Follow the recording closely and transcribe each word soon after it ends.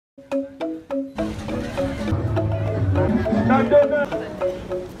Hi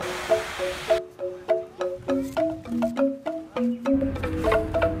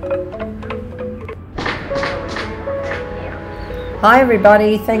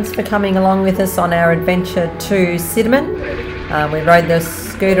everybody, thanks for coming along with us on our adventure to Sidemen. We rode the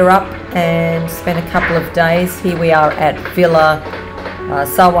scooter up and spent a couple of days. Here we are at Villa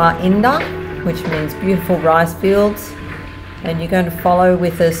Sawah, Indah, which means beautiful rice fields. And you're going to follow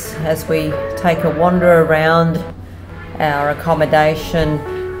with us as we take a wander around our accommodation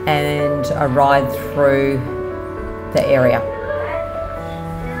and a ride through the area.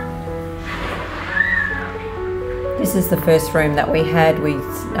 This is the first room that we had. We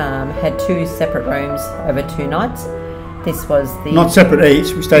had two separate rooms over 2 nights. This was the... Not separate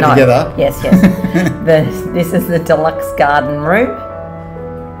each, we stayed together. Yes. This is the deluxe garden room.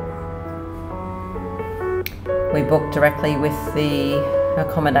 We booked directly with the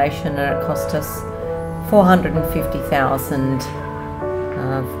accommodation and it cost us $450,000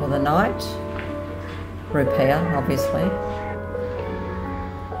 for the night. Rupiah, obviously.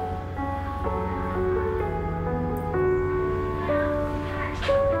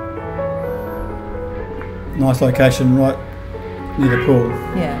 Nice location right near the pool.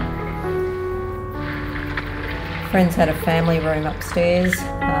 Yeah. Friends had a family room upstairs,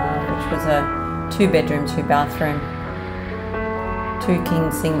 which was a 2-bedroom, 2-bathroom, 2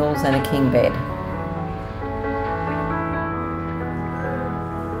 king singles and a king bed.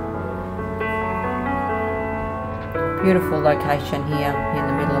 Beautiful location here in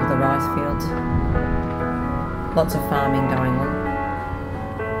the middle of the rice fields. Lots of farming going on.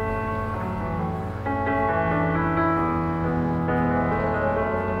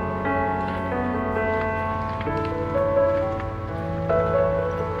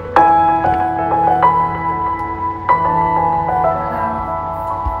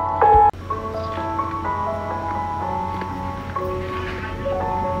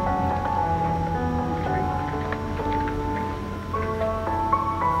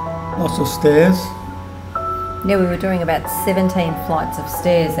 Lots of stairs. Yeah, we were doing about 17 flights of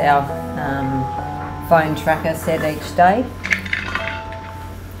stairs, our phone tracker said each day.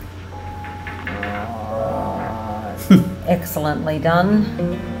 Excellently done.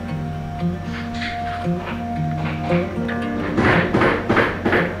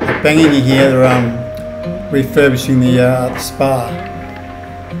 Banging here, they're refurbishing the spa.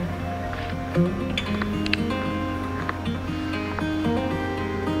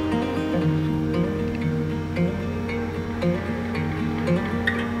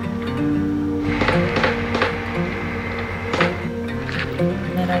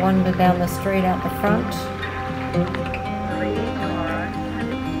 Wander down the street out the front.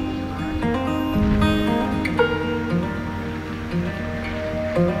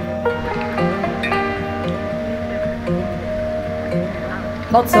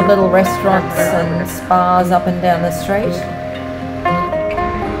 Lots of little restaurants and spas up and down the street.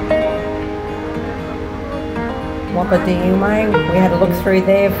 Wapadiyume, we had a look through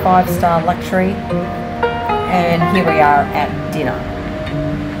there, 5-star luxury. And here we are at dinner.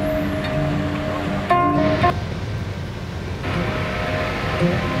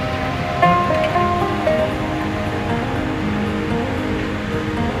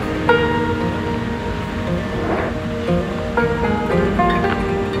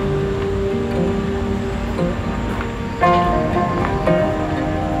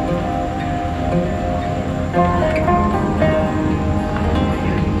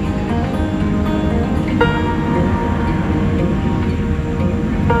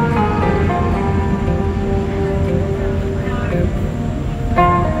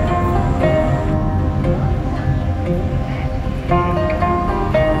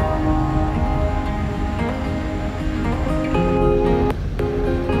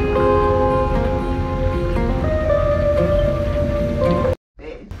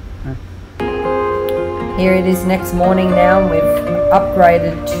 Here it is next morning now. We've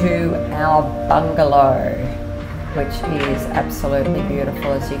upgraded to our bungalow, which is absolutely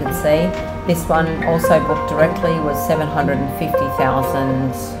beautiful, as you can see. This one, also booked directly, was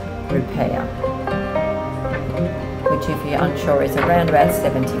 750,000 rupiah, which, if you're unsure, is around about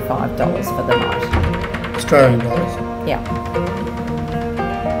 $75 for the night. Australian dollars. Yeah.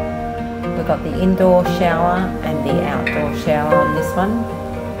 We've got the indoor shower and the outdoor shower on this one.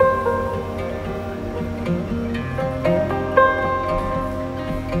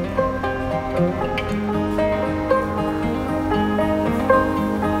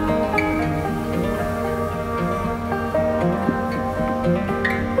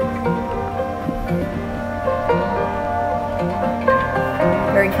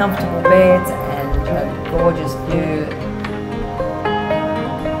 Very comfortable beds and a gorgeous view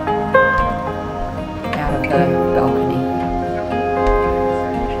the balcony.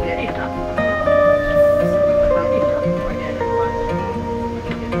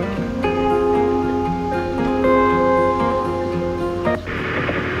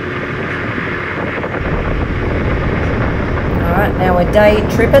 Alright, now we're day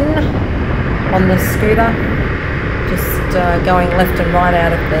tripping on the scooter, just going left and right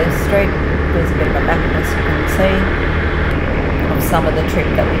out of the street. There's a bit of a map as you can see of some of the trip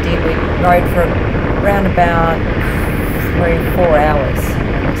that we did. We rode for around about 3-4 hours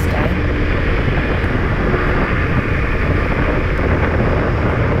on this day.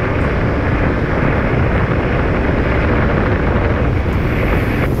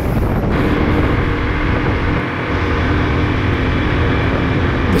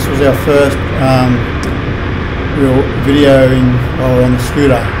 This was our first real videoing while we're on the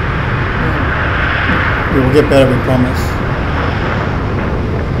scooter. We will get better, we promise.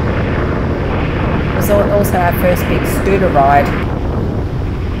 It was also our first big scooter ride. It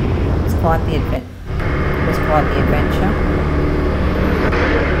was quite the adventure.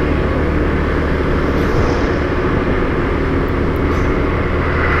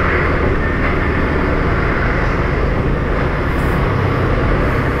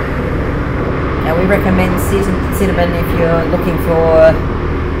 Now we recommend Sidemen if you're looking for a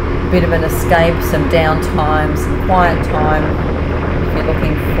bit of an escape, some downtime, some quiet time. If you're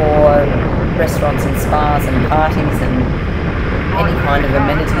looking for restaurants and spas and parties and any kind of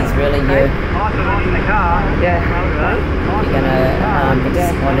amenities, really, you're gonna be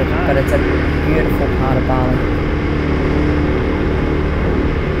disappointed. But it's a beautiful part of Bali.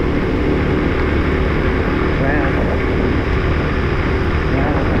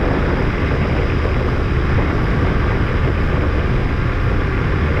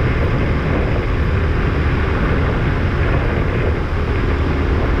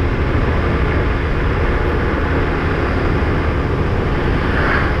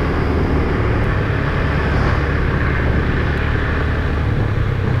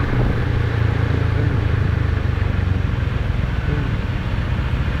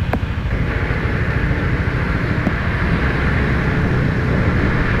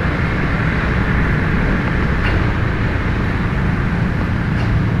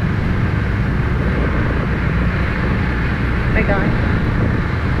 Hey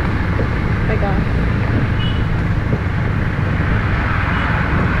guys.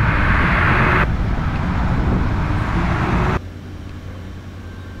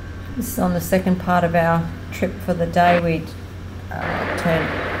 This is on the second part of our trip for the day. We turned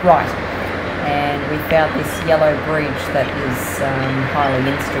right and we found this yellow bridge that is highly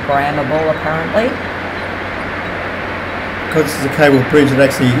Instagrammable apparently. Because this is a cable bridge,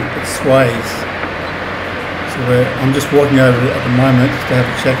 it sways. So I'm just walking over it at the moment just to have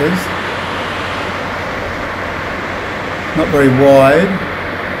the checkers. Not very wide.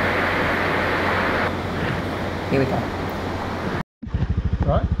 Here we go.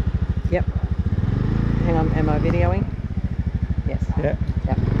 Right? Yep. Hang on, am I videoing? Yes. Yeah.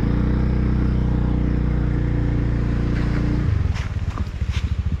 Yep.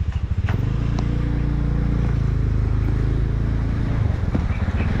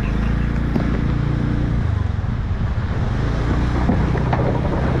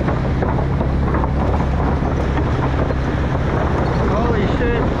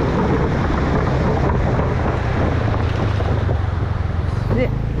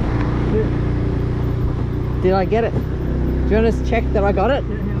 Did I get it? Do you want us to check that I got it?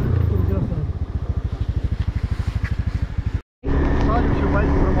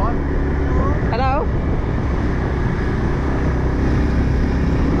 Hello?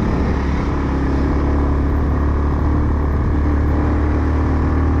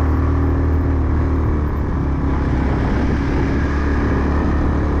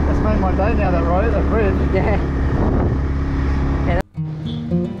 That's made my day now, that road, that bridge. Yeah.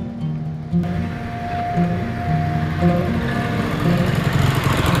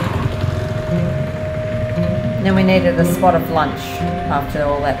 Then we needed a spot of lunch after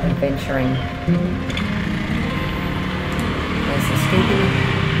all that adventuring. There's the scooty.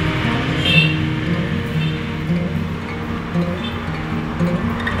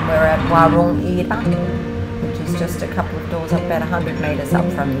 We're at Warung Ira, which is just a couple of doors up, about 100 metres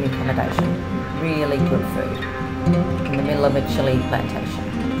up from the accommodation. Really good food in the middle of a chili plantation.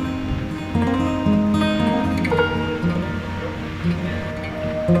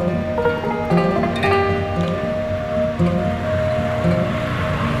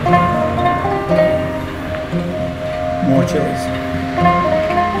 More chilies.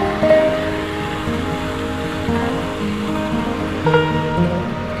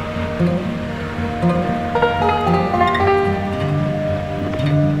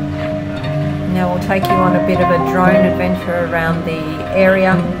 take you on a bit of a drone adventure around the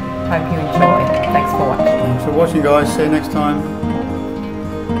area. Hope you enjoy. Thanks for watching. Thanks for watching, guys. See you next time.